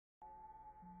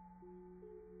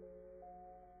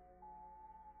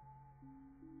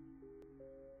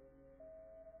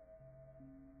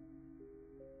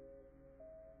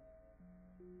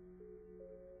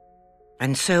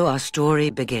And so our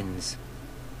story begins.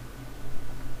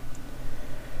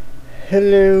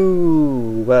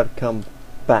 Hello, welcome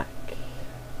back.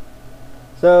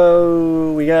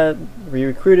 So we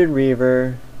recruited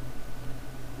Reaver.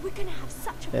 We're gonna have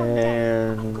such a fun day.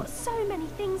 I've got so many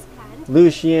things planned.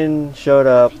 Lucien showed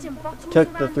up,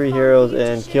 took the three heroes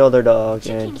and killed their dog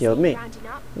and killed me.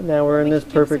 And now we're in this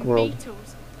perfect world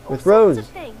with Rose.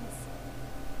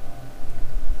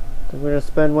 So we're gonna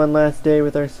spend one last day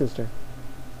with our sister.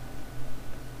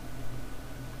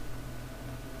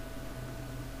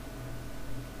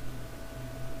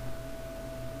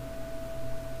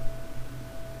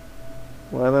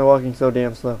 Why am I walking so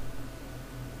damn slow?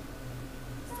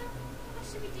 So, what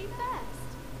should we do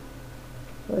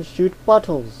first? Let's shoot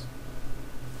bottles.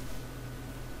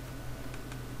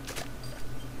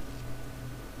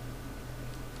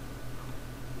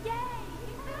 Yay!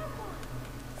 You found one!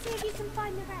 See if you can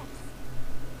find the rest.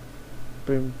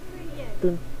 Boom, Brilliant.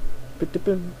 boom, boom,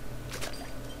 boom.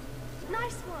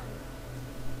 Nice one.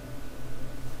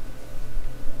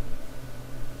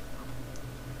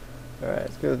 Alright,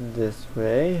 let's go this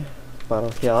way.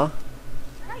 Bottle here.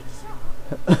 Great shot.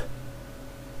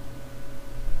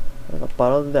 There's a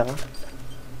bottle there.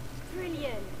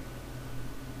 Brilliant.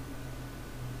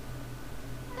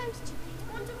 Those chickens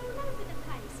wander all over the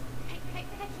place,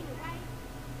 pecking away.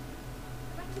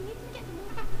 Reckon you can get them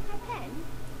all back in their pen?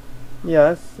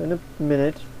 Yes, in a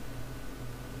minute.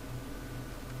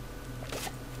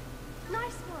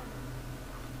 Nice one.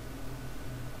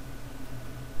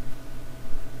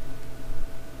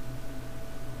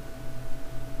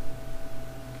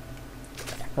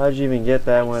 How'd you even get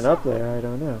that one up there? I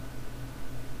don't know.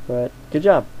 But, good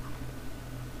job.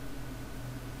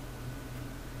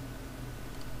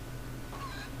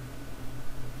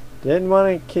 Didn't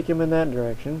want to kick him in that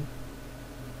direction.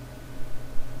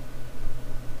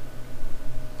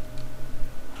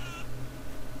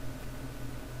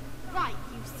 Right,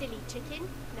 you silly chicken.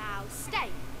 Now stay.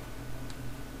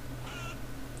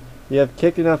 You have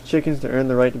kicked enough chickens to earn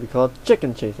the right to be called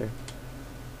Chicken Chaser.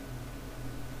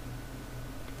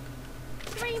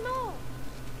 3 more.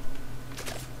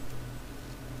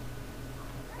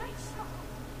 Great shot.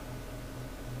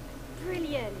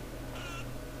 Brilliant.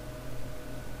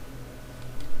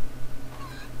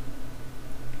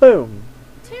 Boom!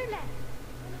 2 left.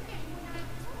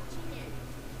 Watching you.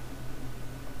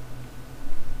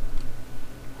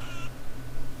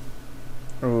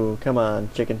 Oh, come on,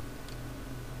 chicken.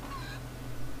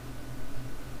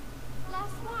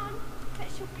 Last one. That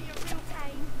should be a real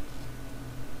pain.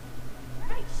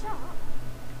 Great shot.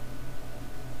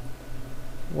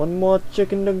 One more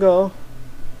chicken to go.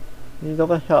 He's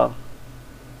over here.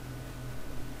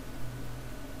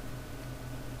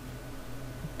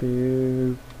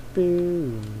 Boo,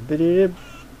 boo, biddy.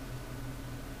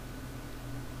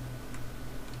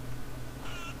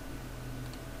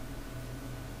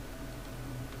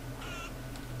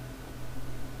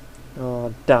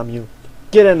 Oh, damn you.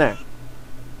 Get in there.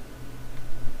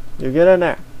 You get in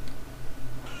there.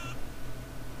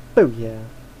 Boo, yeah.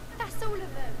 That's all of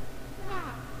them.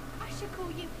 Wow. I should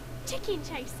call you Chicken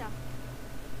Chaser.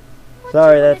 What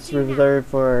Sorry, do you wanna that's do now? reserved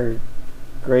for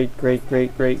great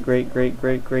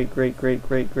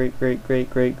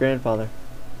grandfather.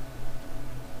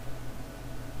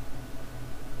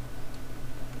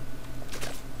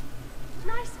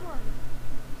 Nice one.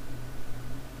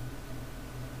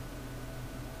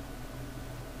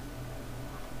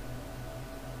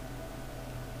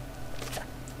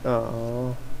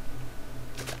 Oh,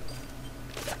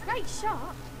 Great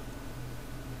shot.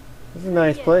 this is a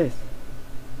nice place.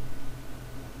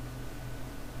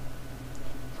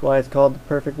 That's why it's called the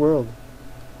perfect world.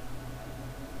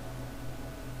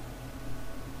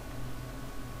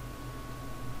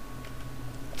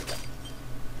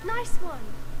 Nice one.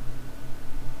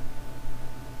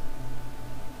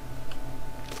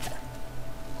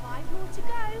 Five more to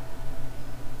go.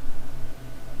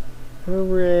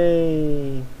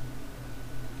 Hooray!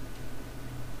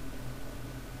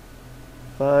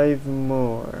 5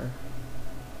 more.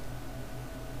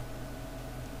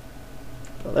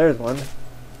 Oh, there's one.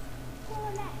 4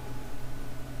 left.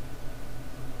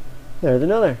 There's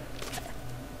another.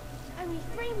 Only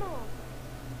 3 more.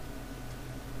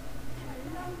 There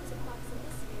are loads of bugs in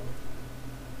this field.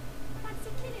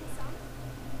 Fancy killing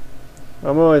some?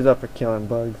 I'm always up for killing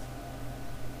bugs.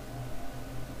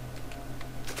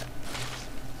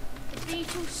 The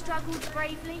beetle struggled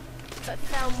bravely, but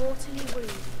fell mortally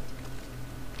wounded.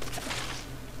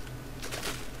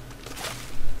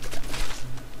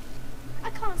 I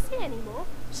can't see anymore.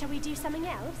 Shall we do something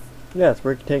else? Yes,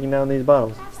 we're taking down these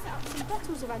bottles. I've set up some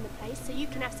bottles around the place so you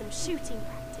can have some shooting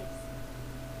practice.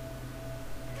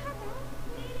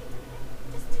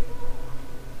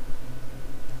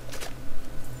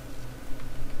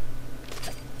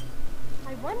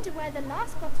 wonder where the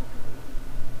last bottle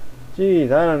could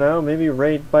Geez, I don't know. Maybe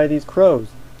right by these crows.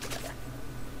 be.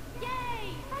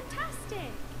 Yay!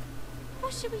 Fantastic!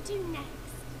 What should we do next?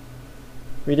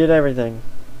 We did everything.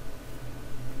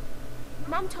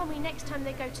 Mum told me next time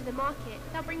they go to the market,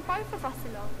 they'll bring both of us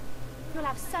along. You'll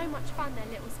have so much fun there,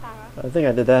 little sparrow. I think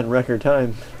I did that in record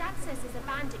time. Dad says there's a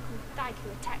bandit called Thag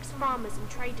who attacks farmers and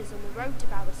traders on the road to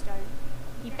Bowerstone.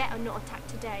 He better not attack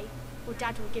today, or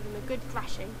Dad will give him a good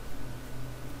thrashing.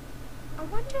 I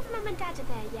wonder if Mum and Dad are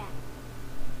there yet.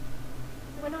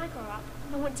 When I grow up,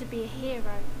 I want to be a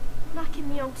hero, like in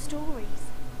the old stories.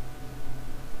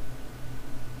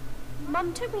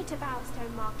 Mum took me to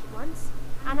Bowerstone Market once,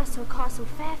 and I saw Castle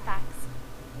Fairfax.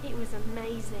 It was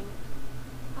amazing.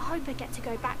 I hope I get to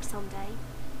go back someday.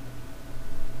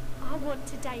 I want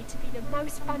today to be the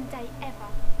most fun day ever.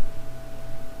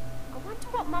 I wonder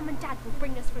what Mum and Dad will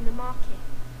bring us from the market.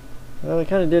 Well, they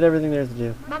kind of did everything there is to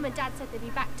do. Mum and Dad said they'd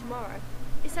be back tomorrow.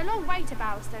 It's a long way to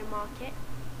Bowerstone Market.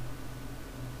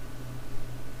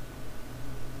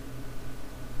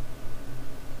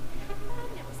 Have fun,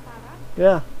 little sparrow.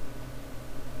 Yeah.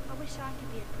 I wish I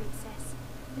could be a princess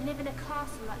and live in a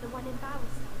castle like the one in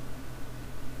Bowerstone.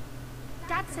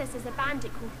 Dad says there's a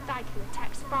bandit called Thag who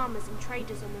attacks farmers and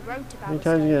traders on the road to Bowerstone. How many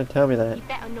times are you going to tell me that? He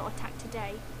better not attack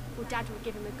today, or Dad will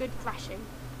give him a good thrashing.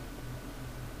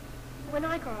 When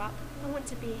I grow up, I want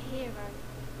to be a hero.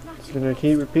 Like You're going to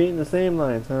keep repeating the same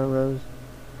lines, huh, Rose?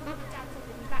 Mum and Dad said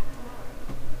they'd be back tomorrow.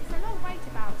 It's a long way to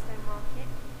Bowerstone Market.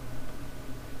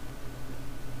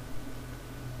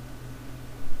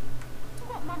 To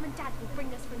what Mum and Dad will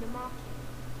bring us from the market.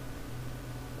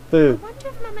 Food. I wonder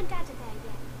if Mum and Dad are there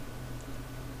yet.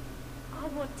 I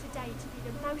want today to be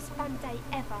the most fun day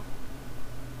ever.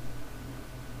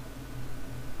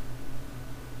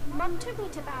 Mum took me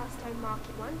to Bowerstone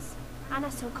Market once, and I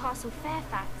saw Castle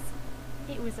Fairfax.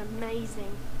 It was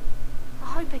amazing. I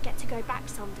hope I get to go back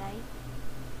someday.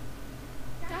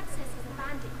 Dad says there's a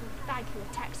bandit called Thag who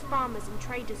attacks farmers and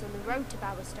traders on the road to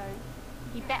Bowerstone.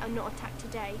 He better not attack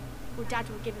today, or Dad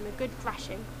will give him a good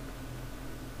thrashing.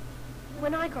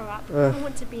 When I grow up, I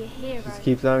want to be a hero. Just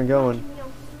keeps on going. Like in the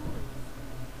old stories.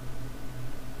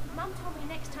 Mum told me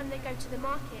next time they go to the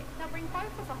market, they'll bring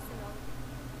both of us along.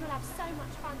 You'll have so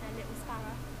much fun there, little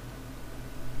sparrow.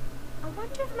 I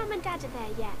wonder if Mum and Dad are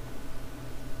there yet.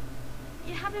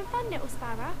 You having fun, little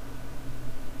sparrow?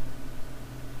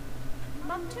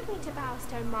 Mum took me to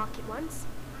Bowerstone Market once,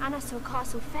 and I saw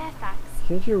Castle Fairfax.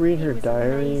 Can't you read It her was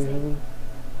diary? amazing.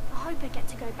 I hope I get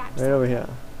to go back Right over someday. here.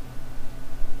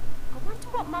 I wonder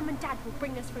what Mum and Dad will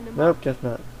bring us from the Nope, market. guess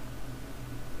not.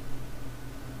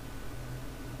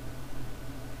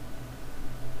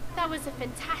 That was a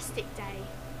fantastic day,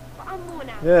 but I'm worn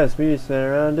out. Yes, we just sat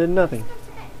around and did nothing. Let's go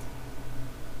to bed.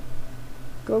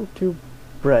 Go to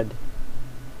bread.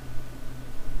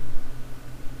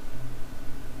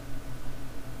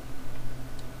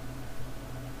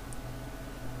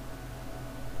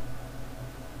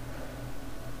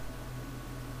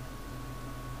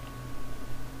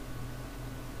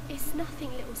 It's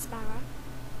nothing, little sparrow.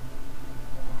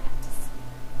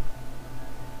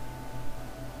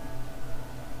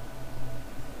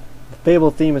 The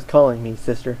Fable theme is calling me,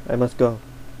 sister. I must go.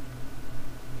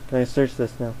 Can I search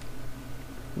this now?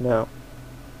 No.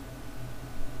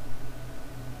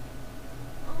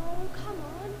 Oh, come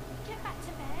on. Get back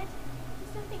to bed.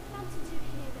 There's nothing fun to do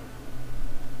here now.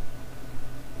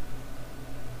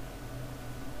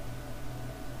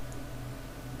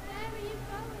 Where are you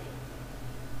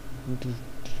going?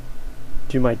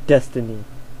 To my destiny. Are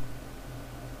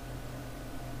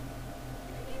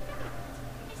you mad?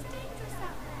 It's dangerous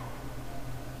out there.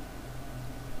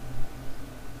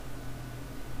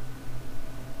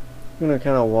 I'm gonna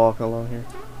kind of walk along here.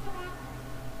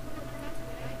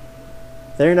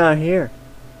 They're not here.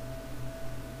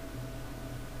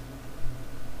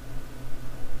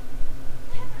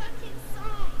 Get back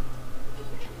inside.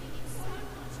 You'll get me in so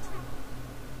much trouble.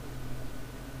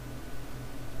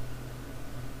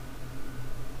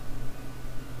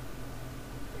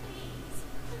 Please,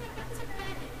 get back to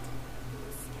bed.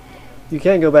 I'm scared. You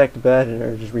can't go back to bed and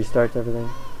it just restarts everything.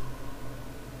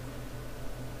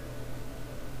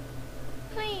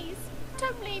 Please,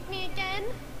 don't leave me again.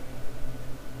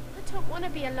 I don't want to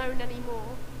be alone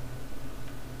anymore.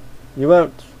 You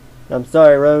won't. I'm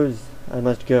sorry, Rose. I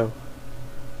must go.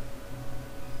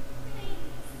 Please.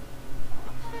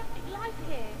 What a perfect life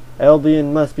here.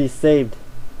 Albion must be saved.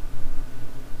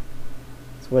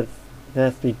 It's what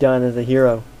has to be done as a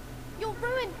hero. You'll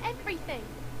ruin everything.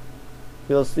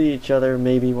 We'll see each other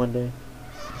maybe one day.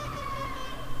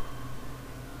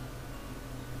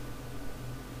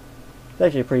 It's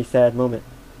actually a pretty sad moment.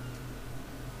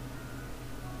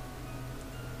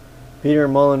 Peter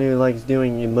Molyneux likes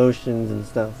doing emotions and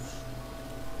stuff.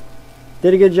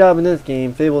 Did a good job in this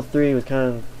game. Fable 3 was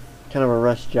kind of a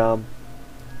rush job.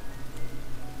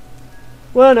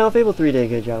 Well, no, Fable 3 did a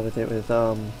good job with it, with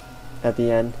at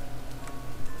the end.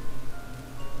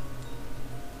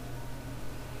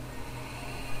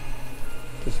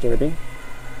 Disturbing.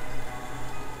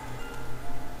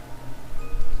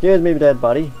 Scares me, dead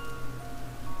body.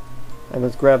 I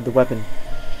must grab the weapon.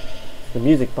 The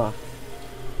music box.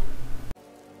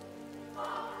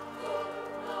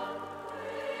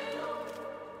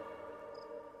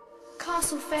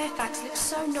 Castle Fairfax looks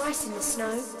so nice in the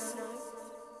snow.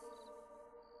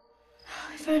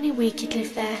 If only we could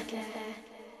live there.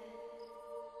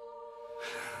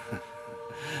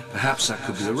 Perhaps that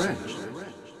could be arranged.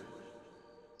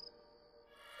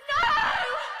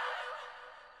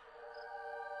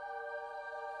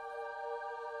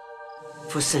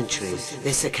 For centuries,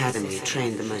 this academy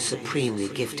trained the most supremely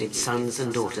gifted sons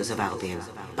and daughters of Albion,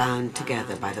 bound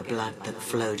together by the blood that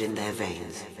flowed in their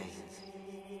veins.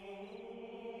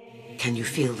 Can you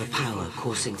feel the power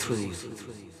coursing through you?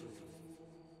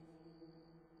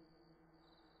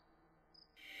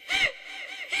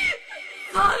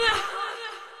 Father!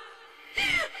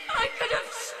 I could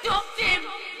have stopped him!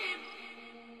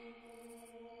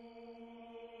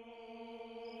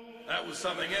 That was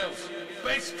something else.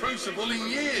 Best crucible in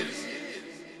years.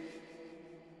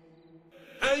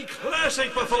 A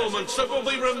classic performance that will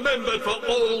be remembered for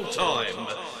all time.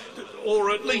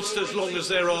 Or at least as long as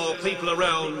there are people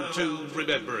around to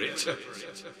remember it.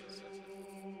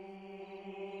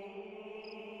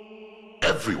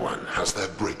 Everyone has their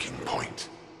breaking point,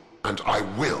 and I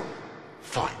will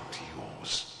find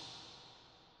yours.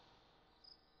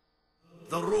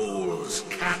 The rules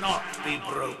cannot be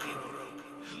broken.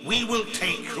 We will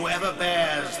take whoever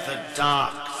bears the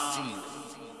dark seal.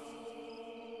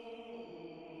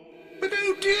 But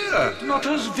oh dear, not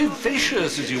as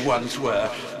vivacious as you once were.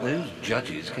 Those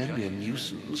judges can be a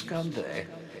nuisance, can't they?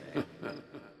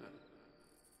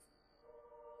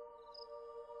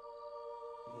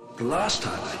 The last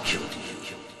time I killed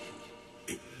you,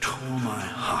 it tore my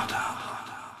heart out.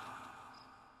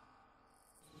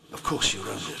 Of course, you're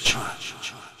only a child.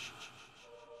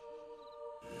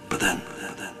 But then,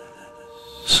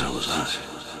 so was I.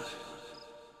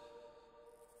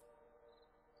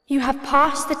 You have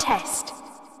passed the test.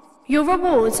 Your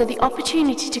rewards are the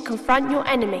opportunity to confront your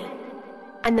enemy,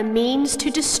 and the means to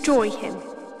destroy him.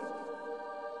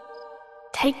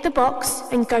 Take the box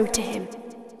and go to him.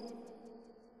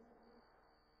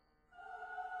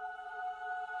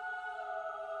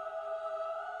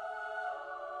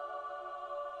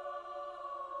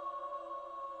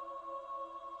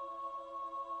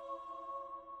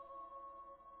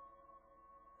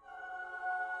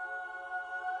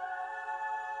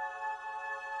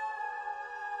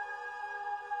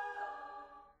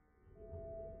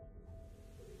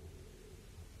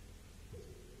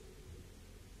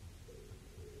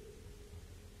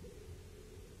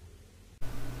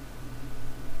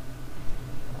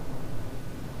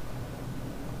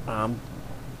 I'm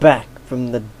back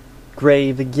from the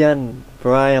grave again,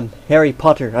 for I am Harry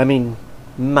Potter,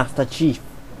 Master Chief.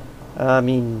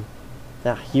 The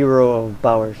hero of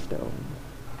Bowerstone.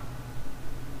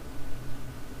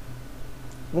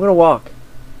 I'm gonna walk,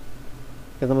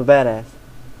 because I'm a badass.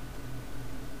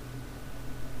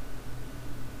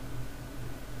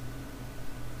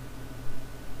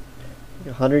 Like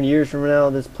 100 years from now,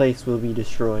 this place will be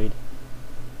destroyed.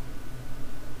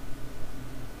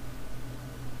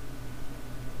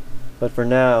 But for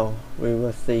now, we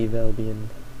must save Albion.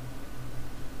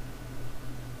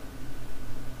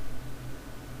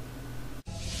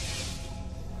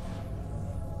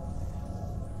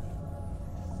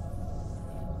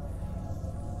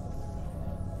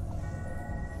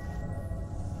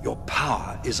 Your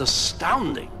power is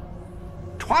astounding.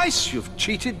 Twice you've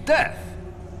cheated death.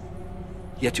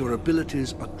 Yet your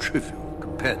abilities are trivial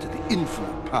compared to the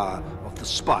infinite power of the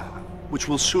Spire, which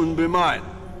will soon be mine.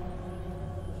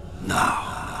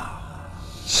 Now,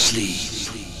 sleep.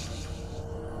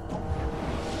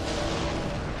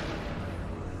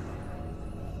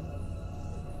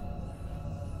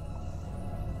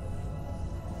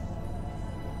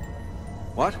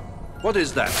 What? What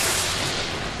is that?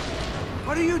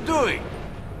 What are you doing?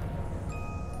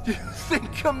 Do you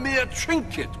think a mere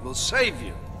trinket will save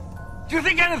you? Do you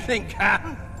think anything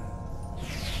can?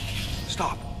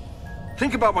 Stop.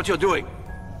 Think about what you're doing.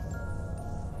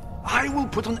 I will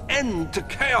put an end to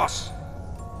chaos.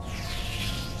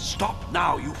 Stop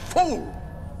now, you fool!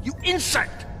 You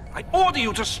insect! I order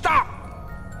you to stop!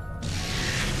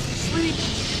 Sleep!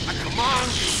 I command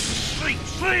you! Sleep!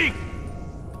 Sleep!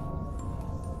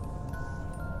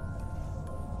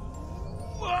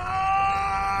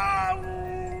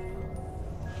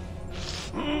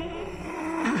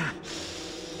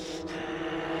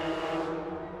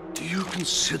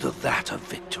 consider that a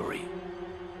victory.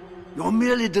 You're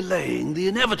merely delaying the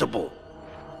inevitable.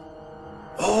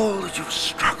 All that you've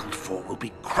struggled for will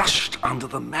be crushed under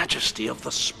the majesty of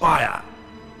the Spire.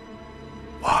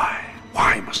 Why?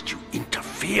 Why must you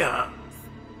interfere?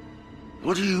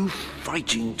 What are you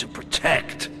fighting to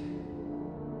protect?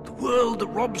 The world that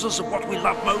robs us of what we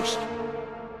love most?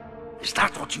 Is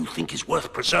that what you think is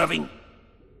worth preserving?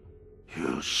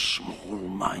 You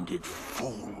small-minded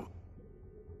fool.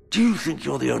 Do you think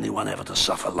you're the only one ever to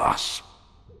suffer loss?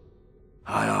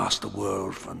 I asked the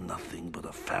world for nothing but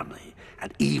a family,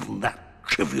 and even that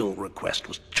trivial request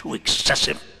was too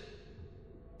excessive.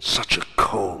 Such a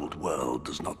cold world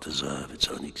does not deserve its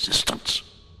own existence.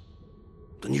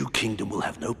 The new kingdom will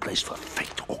have no place for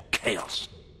fate or chaos,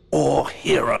 or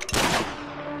hero.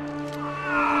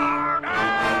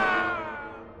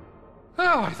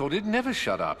 Oh, I thought he'd never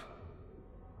shut up.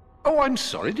 Oh, I'm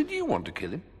sorry. Did you want to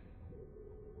kill him?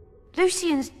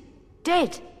 Lucien's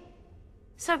dead.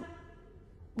 So,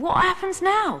 what happens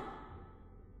now?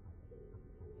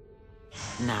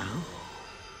 Now?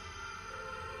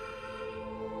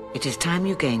 It is time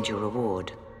you gained your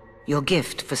reward. Your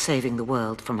gift for saving the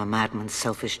world from a madman's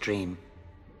selfish dream.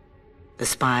 The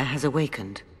Spire has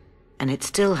awakened, and it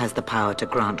still has the power to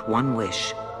grant one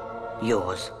wish.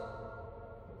 Yours.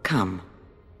 Come.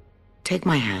 Take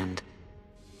my hand.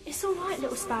 It's all right,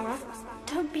 little sparrow.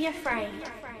 Don't be afraid.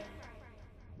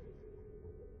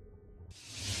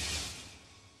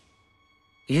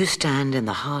 You stand in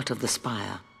the heart of the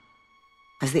Spire,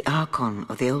 as the Archon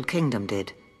of the Old Kingdom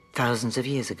did thousands of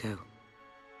years ago.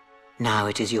 Now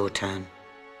it is your turn.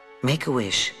 Make a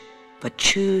wish, but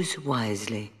choose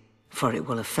wisely, for it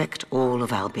will affect all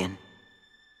of Albion.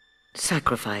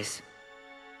 Sacrifice.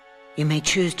 You may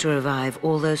choose to revive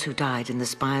all those who died in the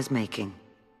Spire's making.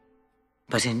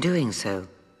 But in doing so,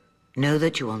 know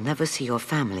that you will never see your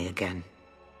family again.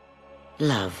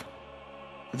 Love.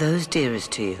 Those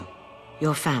dearest to you,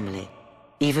 your family,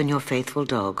 even your faithful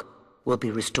dog, will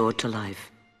be restored to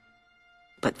life.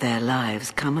 But their lives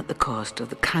come at the cost of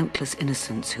the countless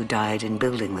innocents who died in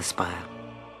building the Spire.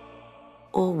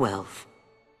 Or wealth.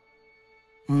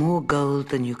 More gold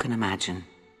than you can imagine,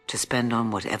 to spend on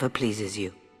whatever pleases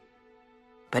you.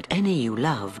 But any you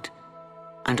loved,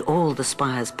 and all the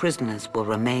Spire's prisoners will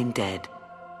remain dead,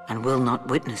 and will not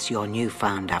witness your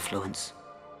newfound affluence.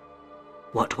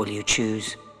 What will you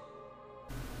choose?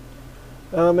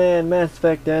 Oh man, Mass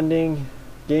Effect ending.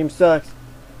 Game sucks.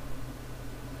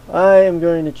 I am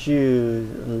going to choose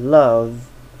love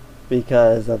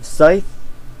because of Scythe,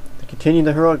 to continue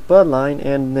the heroic bloodline,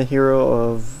 and the hero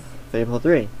of Fable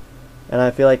 3. And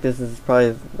I feel like this is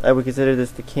probably, I would consider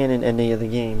this the canon ending of the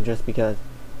game, just because,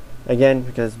 again,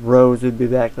 because Rose would be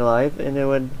back to life, and it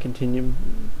would continue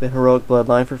the heroic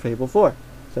bloodline for Fable 4.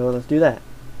 So let's do that.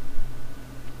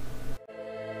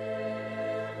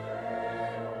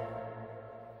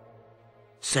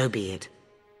 So be it.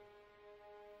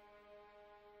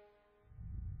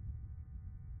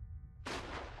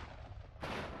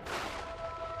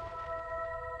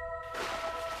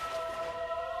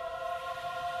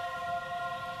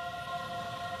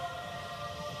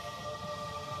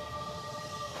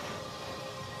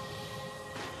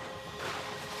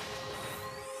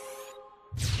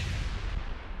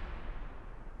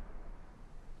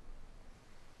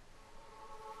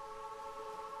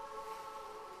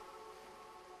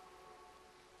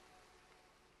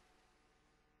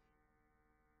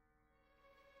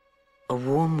 A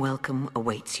warm welcome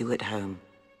awaits you at home.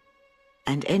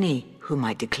 And any who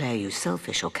might declare you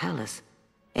selfish or callous,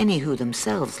 any who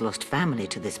themselves lost family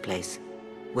to this place,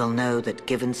 will know that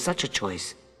given such a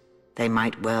choice, they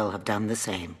might well have done the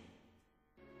same.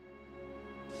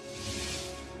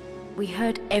 We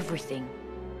heard everything.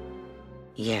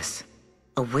 Yes,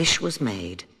 a wish was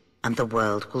made, and the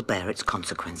world will bear its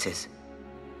consequences.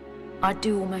 I'd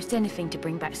do almost anything to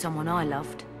bring back someone I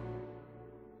loved.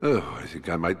 Oh, I think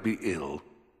I might be ill.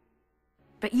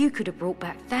 But you could have brought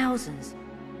back thousands.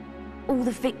 All the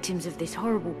victims of this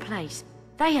horrible place,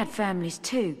 they had families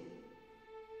too.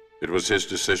 It was his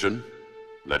decision.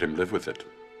 Let him live with it.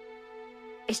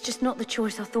 It's just not the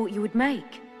choice I thought you would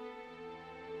make.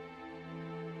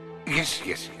 Yes.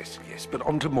 But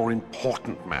on to more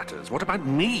important matters. What about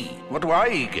me? What do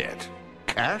I get?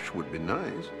 Cash would be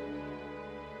nice.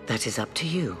 That is up to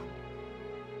you.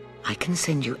 I can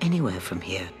send you anywhere from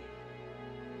here.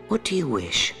 What do you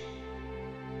wish?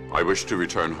 I wish to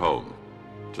return home,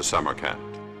 to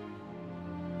Samarkand.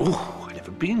 Oh, I've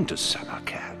never been to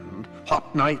Samarkand.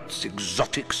 Hot nights,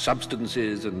 exotic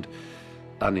substances, and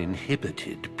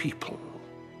uninhibited people.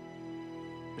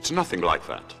 It's nothing like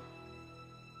that.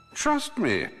 Trust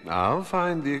me, I'll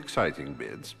find the exciting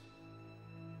bits.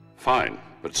 Fine,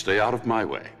 but stay out of my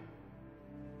way.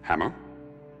 Hammer?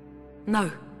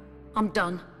 No, I'm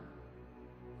done.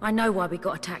 I know why we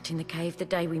got attacked in the cave the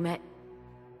day we met.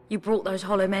 You brought those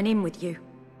hollow men in with you.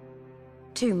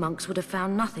 2 monks would have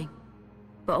found nothing.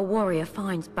 But a warrior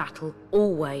finds battle,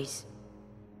 always.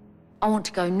 I want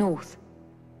to go north.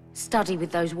 Study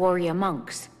with those warrior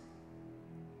monks.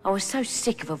 I was so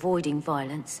sick of avoiding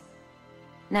violence.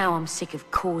 Now I'm sick of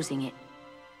causing it.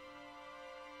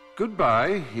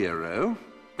 Goodbye, hero.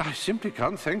 I simply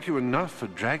can't thank you enough for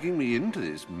dragging me into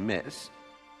this mess.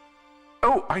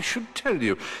 Oh, I should tell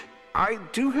you, I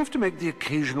do have to make the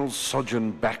occasional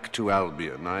sojourn back to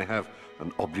Albion. I have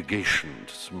an obligation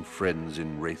to some friends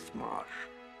in Wraithmarsh.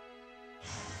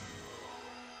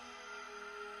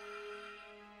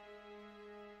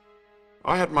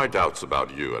 I had my doubts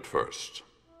about you at first,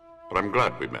 but I'm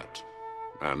glad we met,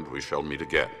 and we shall meet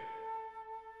again.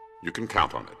 You can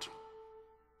count on it.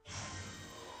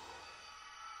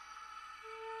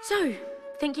 So,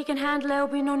 think you can handle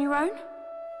Albion on your own?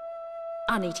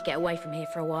 I need to get away from here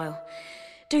for a while.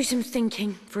 Do some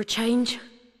thinking for a change.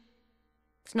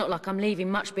 It's not like I'm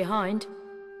leaving much behind.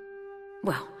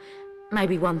 Well,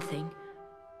 maybe one thing.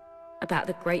 About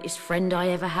the greatest friend I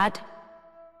ever had.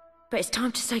 But it's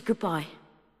time to say goodbye.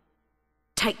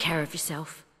 Take care of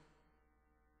yourself.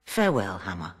 Farewell,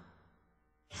 Hammer.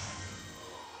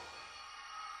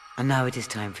 And now it is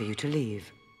time for you to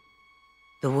leave.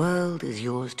 The world is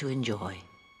yours to enjoy.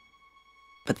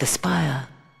 But the Spire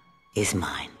is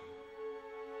mine.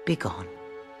 Be gone.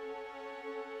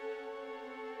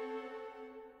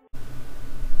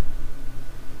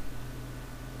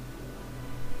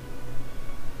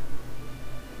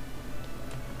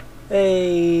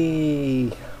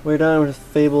 Hey, we're done with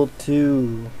Fable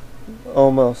 2,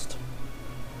 almost.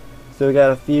 So we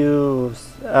got a few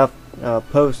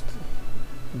post-game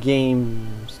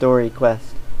story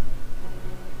quests.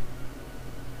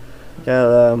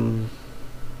 Gotta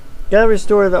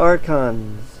restore the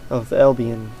Archons of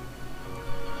Albion.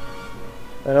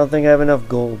 I don't think I have enough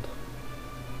gold.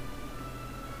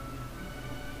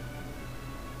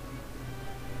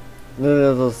 Look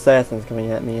at those assassins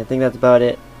coming at me. I think that's about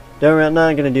it. I'm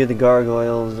not going to do the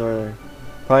gargoyles, or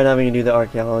probably not going to do the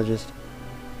archaeologist.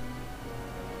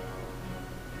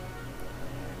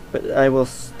 But I will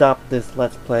stop this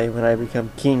Let's Play when I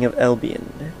become King of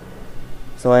Albion.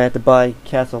 So I have to buy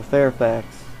Castle Fairfax,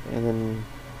 and then...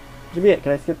 That should be it.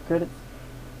 Can I skip the credits?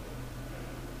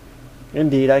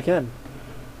 Indeed I can.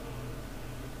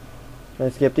 Can I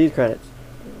skip these credits?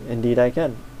 Indeed I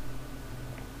can.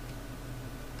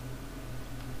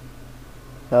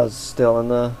 I was still in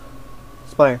the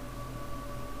Spire.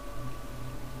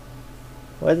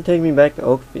 Why does it take me back to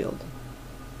Oakfield?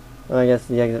 Oh, I guess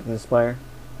the exit from the Spire.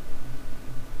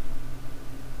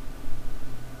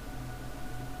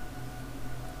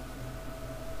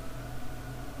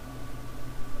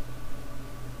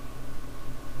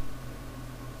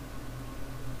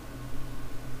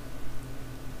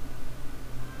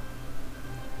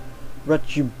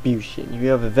 Retribution. You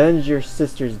have avenged your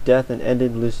sister's death and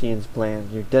ended Lucien's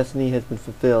plans. Your destiny has been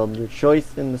fulfilled. Your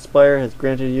choice in the Spire has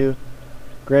granted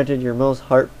your most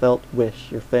heartfelt wish.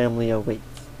 Your family awaits.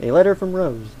 A letter from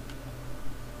Rose.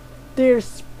 Dear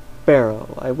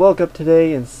Sparrow, I woke up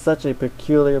today in such a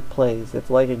peculiar place. It's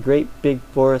like a great big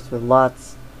forest with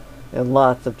lots and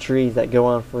lots of trees that go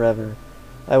on forever.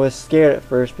 I was scared at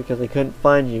first because I couldn't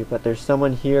find you, but there's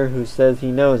someone here who says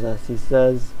he knows us. He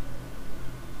says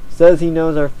he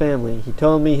knows our family. He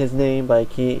told me his name, but I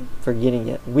keep forgetting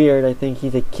it. Weird, I think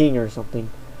he's a king or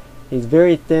something. He's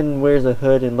very thin, wears a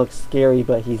hood, and looks scary,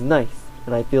 but he's nice,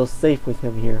 and I feel safe with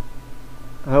him here.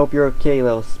 I hope you're okay,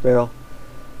 little sparrow.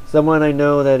 Somehow I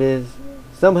know that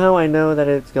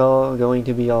it's all going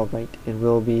to be alright, and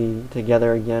we'll be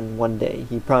together again one day.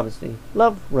 He promised me.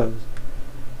 Love, Rose.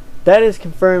 That is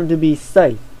confirmed to be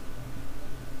Scythe,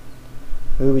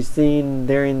 who we've seen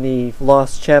during the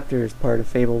Lost Chapters part of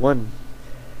Fable 1.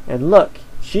 And look,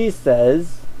 she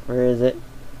says, where is it?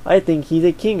 I think he's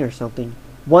a king or something.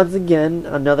 Once again,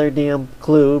 another damn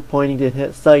clue pointing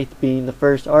to Scythe being the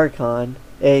first Archon,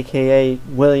 aka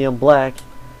William Black,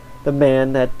 the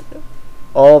man that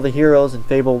all the heroes in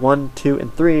Fable 1, 2,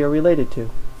 and 3 are related to.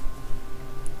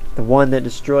 The one that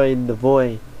destroyed the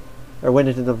void, or went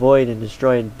into the void and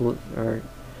destroyed,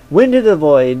 went into the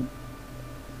void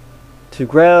to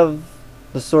grab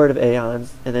the Sword of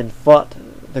Aeons, and then fought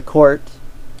the court.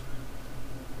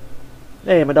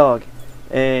 Hey, my dog.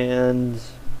 And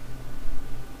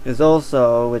is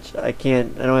also, which I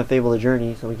don't have Fable the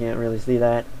Journey, so we can't really see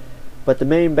that. But the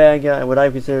main bad guy, what I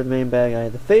consider the main bad guy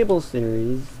of the Fable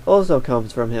series, also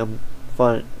comes from him,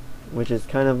 which is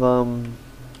kind of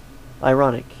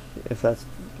ironic, if that's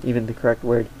even the correct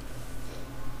word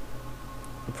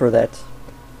for that.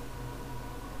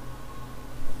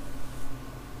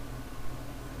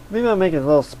 Maybe I'll make a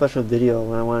little special video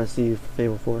when I want to see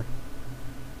Fable 4.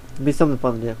 It'd be something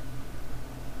fun to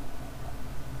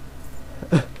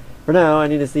do. For now, I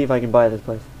need to see if I can buy this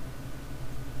place.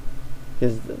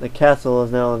 Because the castle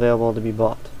is now available to be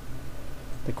bought.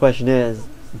 The question is,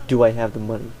 do I have the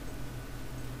money?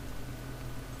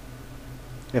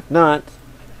 If not,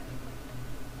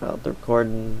 I'll have to record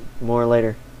more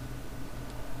later.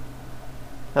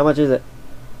 How much is it?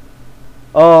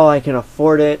 Oh, I can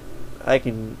afford it. I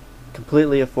can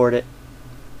completely afford it.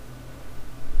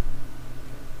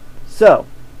 So,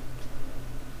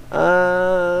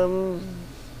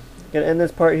 gonna end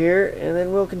this part here, and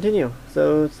then we'll continue.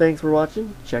 So, thanks for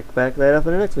watching. Check back that up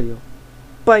in the next video.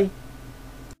 Bye!